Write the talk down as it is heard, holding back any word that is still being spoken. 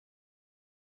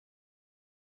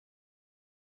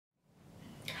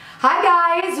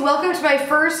Hi guys, welcome to my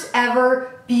first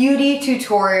ever beauty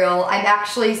tutorial. I'm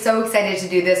actually so excited to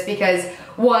do this because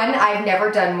one, I've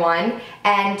never done one,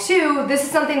 and two, this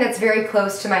is something that's very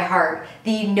close to my heart.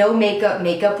 The no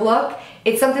makeup look.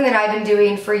 It's something that I've been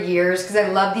doing for years because I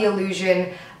love the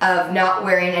illusion of not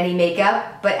wearing any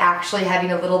makeup but actually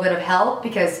having a little bit of help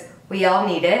because we all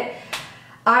need it.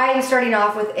 I'm starting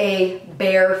off with a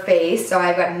bare face, so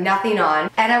I've got nothing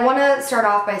on. And I want to start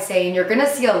off by saying you're going to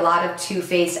see a lot of Too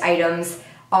Faced items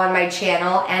on my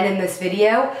channel and in this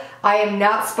video. I am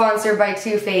not sponsored by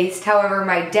Too Faced, however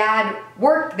my dad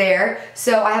worked there,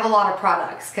 so I have a lot of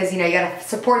products because, you know, you gotta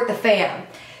support the fam.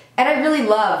 And I really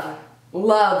love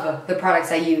the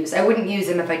products I use. I wouldn't use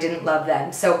them if I didn't love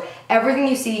them. So everything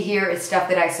you see here is stuff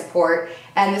that I support,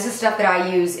 and this is stuff that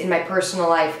I use in my personal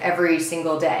life every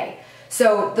single day.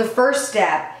 So the first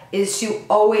step is to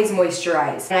always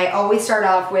moisturize. And I always start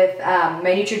off with my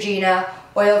Neutrogena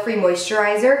oil-free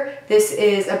moisturizer. This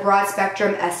is a broad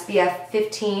spectrum SPF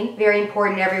 15. Very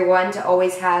important, everyone, to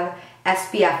always have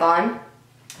SPF on.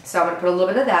 So I'm gonna put a little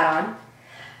bit of that on.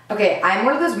 Okay, I'm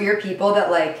one of those weird people that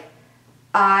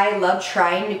I love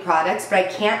trying new products, but I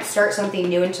can't start something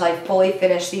new until I fully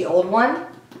finish the old one.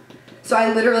 So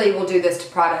I literally will do this to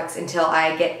products until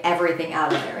I get everything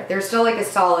out of there. There's still like a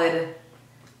solid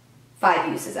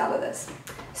 5 uses out of this.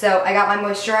 So I got my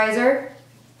moisturizer,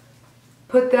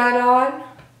 put that on.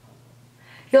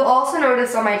 You'll also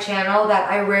notice on my channel that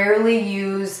I rarely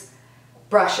use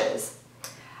brushes.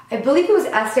 I believe it was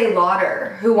Estee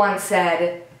Lauder who once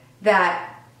said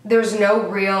that there's no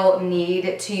real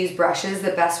need to use brushes.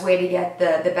 The best way to get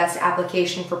the best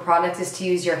application for products is to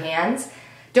use your hands.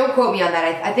 Don't quote me on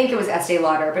that. I think it was Estee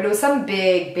Lauder, but it was some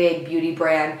big beauty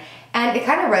brand. And it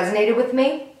kind of resonated with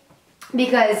me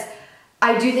because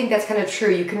I do think that's kind of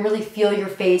true. You can really feel your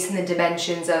face and the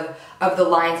dimensions of the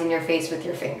lines in your face with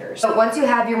your fingers. So once you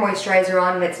have your moisturizer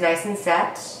on and it's nice and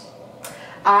set,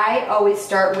 I always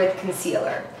start with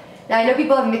concealer. Now I know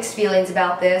people have mixed feelings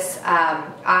about this.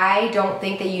 I don't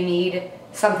think that you need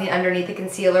something underneath the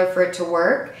concealer for it to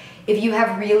work. If you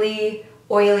have really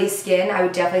oily skin, I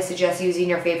would definitely suggest using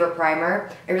your favorite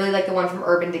primer. I really like the one from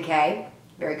Urban Decay.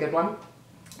 Very good one.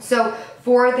 So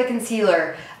for the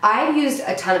concealer, I've used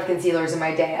a ton of concealers in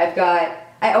my day.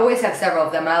 I always have several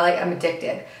of them. I'm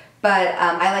addicted. But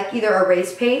I like either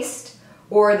Erase Paste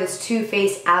or this Too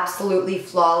Faced Absolutely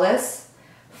Flawless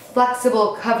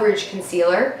Flexible Coverage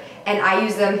Concealer. And I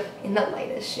use them in the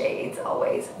lightest shades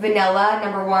always. Vanilla,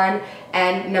 #1,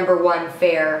 and #1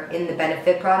 Fair in the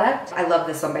Benefit product. I love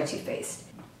this one by Too Faced.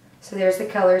 So there's the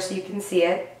color so you can see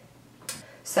it.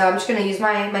 So I'm just gonna use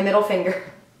my middle finger.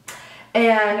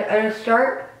 And I'm gonna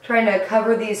start trying to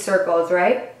cover these circles,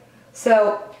 right?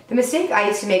 So the mistake I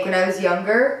used to make when I was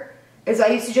younger is I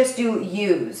used to just do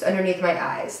U's underneath my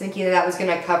eyes, thinking that was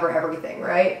gonna cover everything,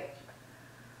 right?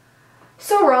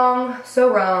 So wrong,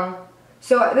 so wrong.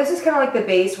 So this is kind of like the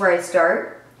base where I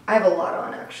start. I have a lot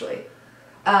on actually.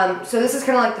 So this is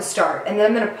kind of like the start. And then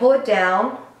I'm gonna pull it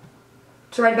down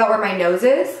to right about where my nose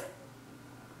is.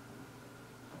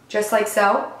 Just like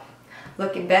so.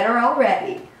 Looking better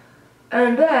already.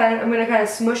 And then I'm going to kind of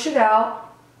smush it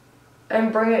out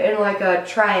and bring it in like a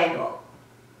triangle.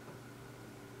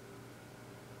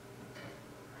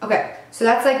 Okay, so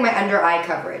that's like my under eye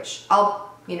coverage.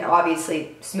 I'll,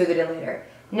 obviously smooth it in later.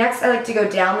 Next, I like to go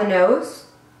down the nose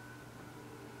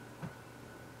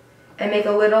and make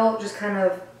a little, just kind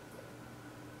of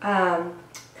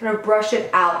brush it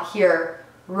out here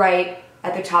right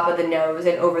at the top of the nose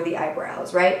and over the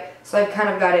eyebrows, right? So I've kind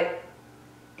of got it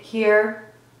here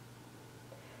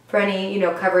for any,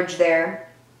 coverage there,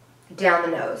 down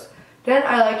the nose. Then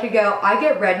I like to go, I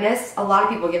get redness, a lot of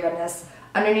people get redness,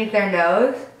 underneath their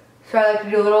nose. So I like to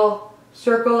do a little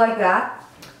circle like that.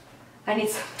 I need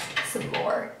some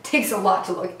more. It takes a lot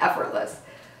to look effortless.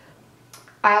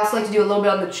 I also like to do a little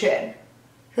bit on the chin.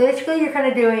 So basically you're kind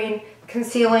of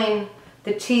concealing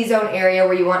the T-zone area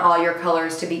where you want all your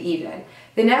colors to be even.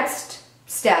 The next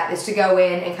step is to go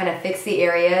in and kind of fix the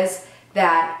areas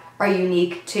that are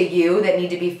unique to you that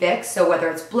need to be fixed. So whether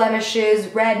it's blemishes,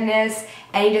 redness,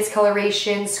 any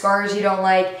discoloration, scars you don't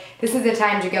like, this is the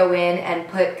time to go in and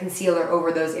put concealer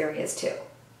over those areas too.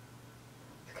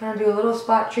 Kind of do a little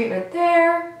spot treatment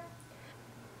there.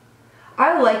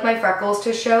 I like my freckles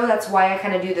to show. That's why I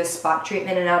kind of do this spot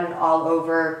treatment and not an all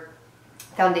over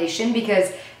foundation, because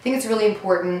I think it's really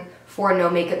important for a no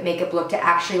makeup look to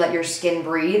actually let your skin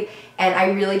breathe, and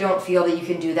I really don't feel that you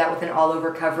can do that with an all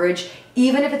over coverage.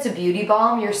 Even if it's a beauty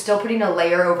balm, you're still putting a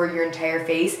layer over your entire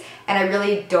face, and I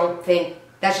really don't think,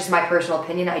 that's just my personal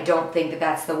opinion, I don't think that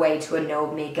that's the way to a no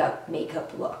makeup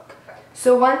look.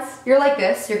 So once you're like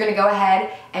this, you're gonna go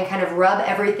ahead and kind of rub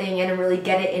everything in and really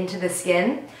get it into the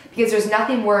skin, because there's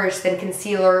nothing worse than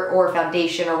concealer or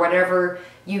foundation or whatever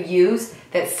you use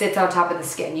that sits on top of the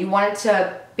skin. You want it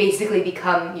to basically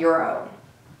become your own.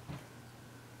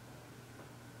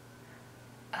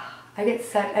 I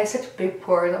have such big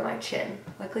pores on my chin.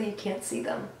 Luckily you can't see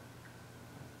them.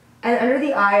 And under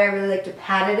the eye, I really like to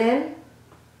pat it in.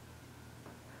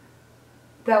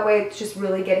 That way it's just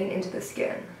really getting into the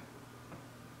skin.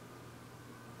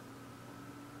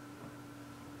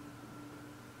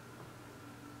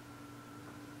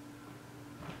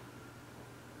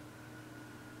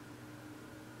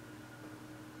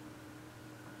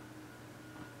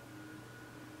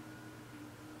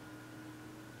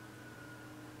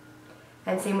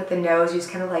 And same with the nose, you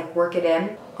just kind of like work it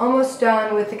in. Almost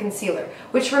done with the concealer,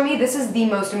 which for me, this is the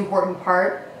most important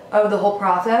part of the whole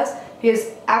process, because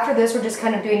after this, we're just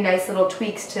kind of doing nice little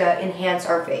tweaks to enhance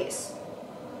our face.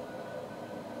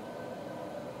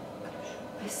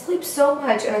 I sleep so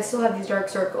much and I still have these dark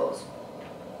circles.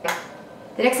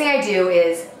 The next thing I do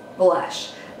is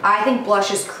blush. I think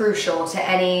blush is crucial to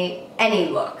any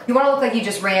look. You want to look like you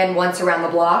just ran once around the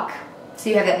block, so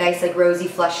you have that nice like rosy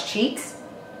flushed cheeks.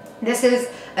 This is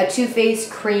a Too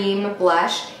Faced Cream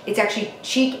blush. It's actually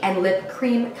cheek and lip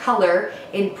cream color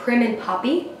in Prim and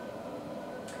Poppy.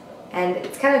 And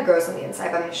it's kind of gross on the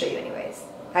inside, but I'm going to show you anyways.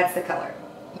 That's the color.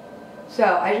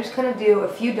 So I just kind of do a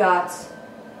few dots,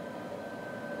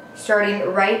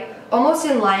 starting right, almost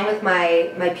in line with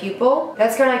my pupil.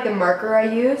 That's kind of like the marker I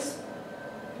use.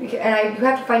 And you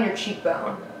have to find your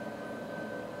cheekbone.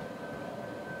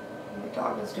 My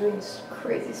dog is doing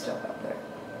crazy stuff out there.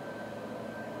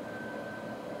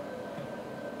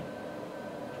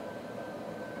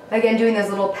 Again, doing those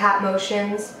little pat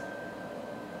motions.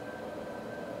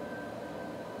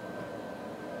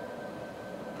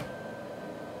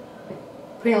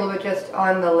 Putting a little bit just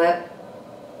on the lip.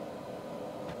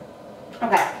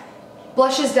 Okay,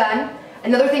 blush is done.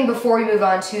 Another thing before we move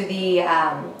on to the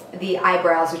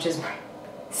eyebrows, which is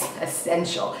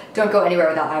essential. Don't go anywhere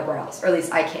without eyebrows, or at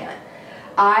least I can't.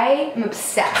 I am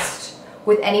obsessed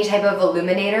with any type of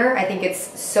illuminator. I think it's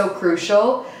so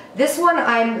crucial. This one,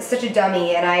 I'm such a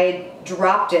dummy and I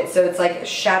dropped it, so it's like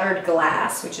shattered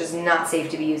glass, which is not safe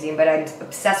to be using, but I'm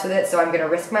obsessed with it, so I'm gonna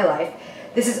risk my life.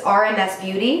 This is RMS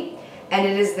Beauty, and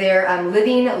it is their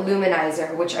Living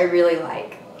Luminizer, which I really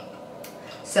like.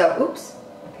 So, oops,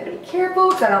 gotta be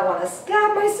careful because I don't want to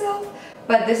stab myself,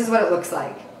 but this is what it looks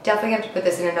like. Definitely have to put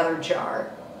this in another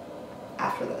jar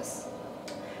after this.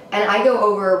 And I go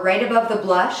over right above the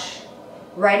blush,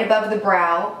 right above the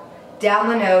brow, down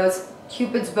the nose,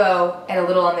 Cupid's bow, and a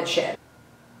little on the chin.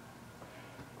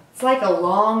 It's like a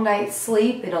long night's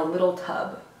sleep in a little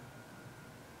tub.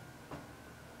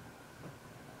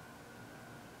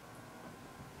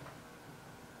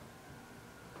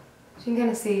 So you can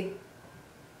kind of see.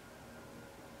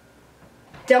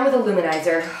 Done with the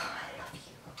luminizer. Oh, I love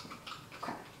you.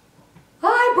 Okay.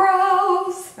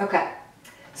 Eyebrows. Okay.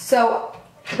 So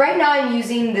right now I'm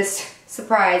using this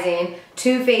surprising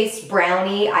Too Faced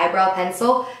Brow-nie eyebrow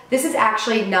pencil. This is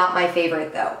actually not my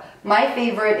favorite though. My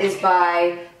favorite is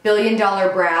by Billion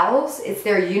Dollar Brows. It's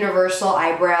their universal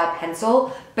eyebrow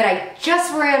pencil, but I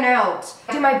just ran out.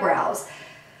 I do my brows.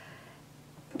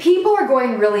 People are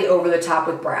going really over the top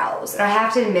with brows, and I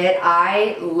have to admit,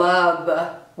 I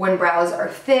love when brows are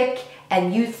thick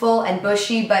and youthful and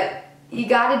bushy, but you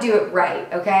gotta do it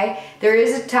right, okay? There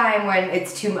is a time when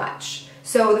it's too much.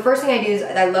 So the first thing I do is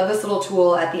I love this little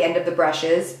tool at the end of the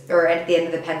brushes, or at the end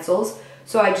of the pencils.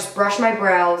 So I just brush my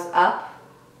brows up,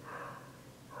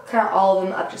 kind of all of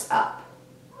them up, just up.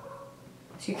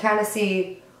 So you kind of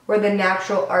see where the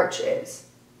natural arch is.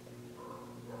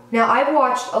 Now I've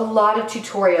watched a lot of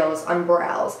tutorials on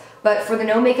brows, but for the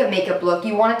no makeup makeup look,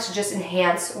 you want it to just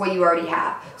enhance what you already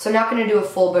have. So I'm not going to do a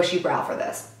full bushy brow for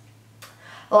this.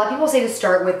 A lot of people say to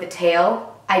start with the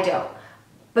tail. I don't.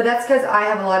 But that's because I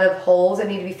have a lot of holes that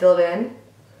need to be filled in.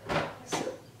 So,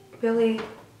 Billy,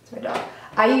 it's my dog.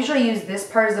 I usually use this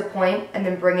part as a point and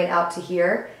then bring it out to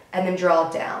here and then draw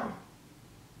it down.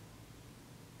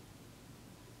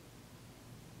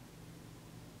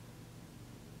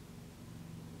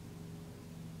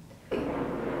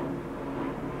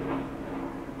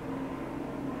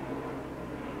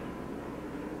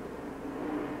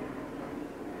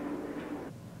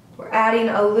 We're adding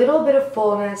a little bit of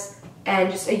fullness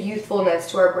and just a youthfulness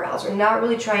to our brows. We're not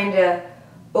really trying to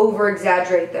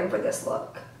over-exaggerate them for this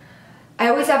look. I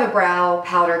always have a brow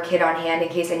powder kit on hand in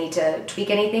case I need to tweak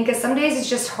anything, because some days it's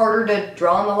just harder to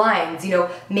draw on the lines. You know,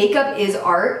 makeup is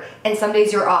art, and some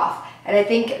days you're off. And I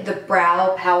think the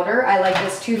brow powder, I like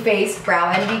this Too Faced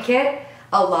Brow Envy Kit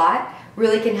a lot,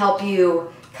 really can help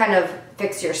you kind of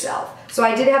fix yourself. So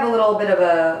I did have a little bit of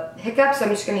a hiccup, so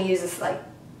I'm just gonna use this like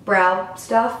brow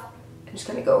stuff. I'm just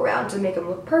gonna go around to make them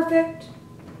look perfect.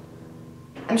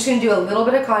 I'm just gonna do a little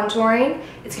bit of contouring.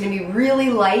 It's gonna be really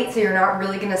light, so you're not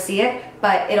really gonna see it,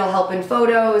 but it'll help in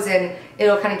photos and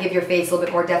it'll kind of give your face a little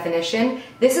bit more definition.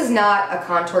 This is not a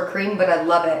contour cream, but I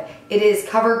love it. It is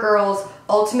CoverGirl's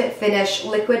Ultimate Finish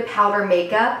Liquid Powder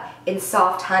Makeup in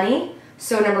Soft Honey.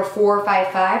 So number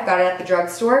 455, got it at the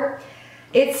drugstore.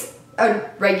 It's a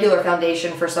regular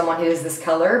foundation for someone who is this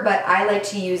color, but I like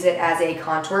to use it as a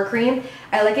contour cream.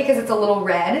 I like it because it's a little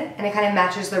red and it kind of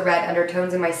matches the red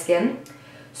undertones in my skin.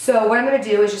 So what I'm going to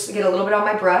do is just get a little bit on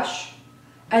my brush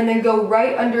and then go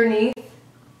right underneath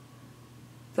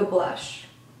the blush.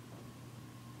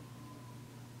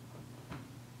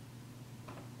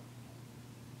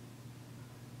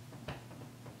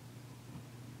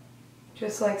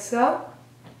 Just like so.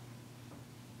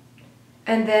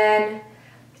 And then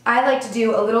I like to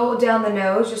do a little down the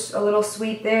nose, just a little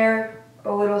sweep there,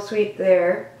 a little sweep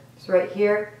there. So right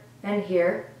here and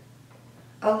here.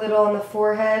 A little on the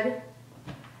forehead.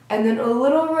 And then a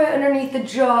little right underneath the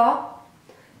jaw.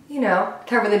 You know,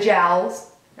 cover the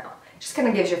jowls. No, just kind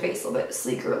of gives your face a little bit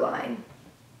sleeker line.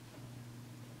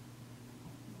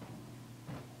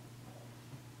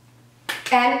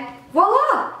 And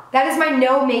voila! That is my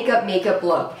no makeup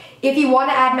look. If you want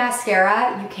to add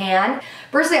mascara, you can.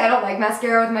 Personally, I don't like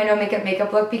mascara with my no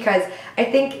makeup look because I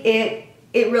think it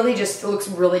really just looks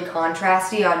really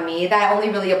contrasty on me. That only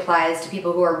really applies to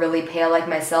people who are really pale like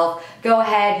myself. Go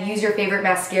ahead, use your favorite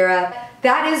mascara.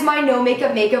 That is my no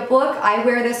makeup look. I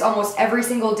wear this almost every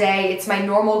single day. It's my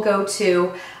normal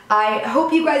go-to. I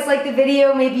hope you guys liked the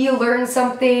video. Maybe you learned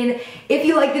something. If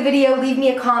you liked the video, leave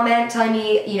me a comment telling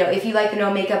me, you know, if you like the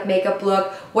no makeup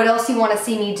look, what else you want to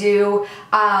see me do,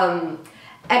 and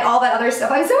all that other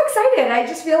stuff. I'm so excited. I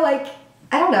just feel like,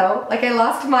 I don't know, like I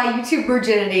lost my YouTube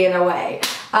virginity in a way.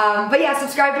 But yeah,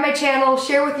 subscribe to my channel,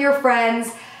 share with your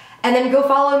friends, and then go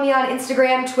follow me on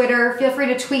Instagram, Twitter. Feel free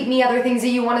to tweet me other things that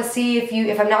you want to see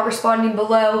if I'm not responding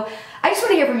below. I just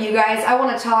want to hear from you guys. I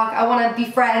want to talk. I want to be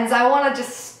friends. I want to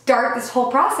just start this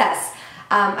whole process.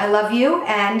 I love you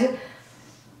and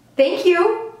thank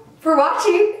you for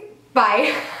watching.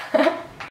 Bye.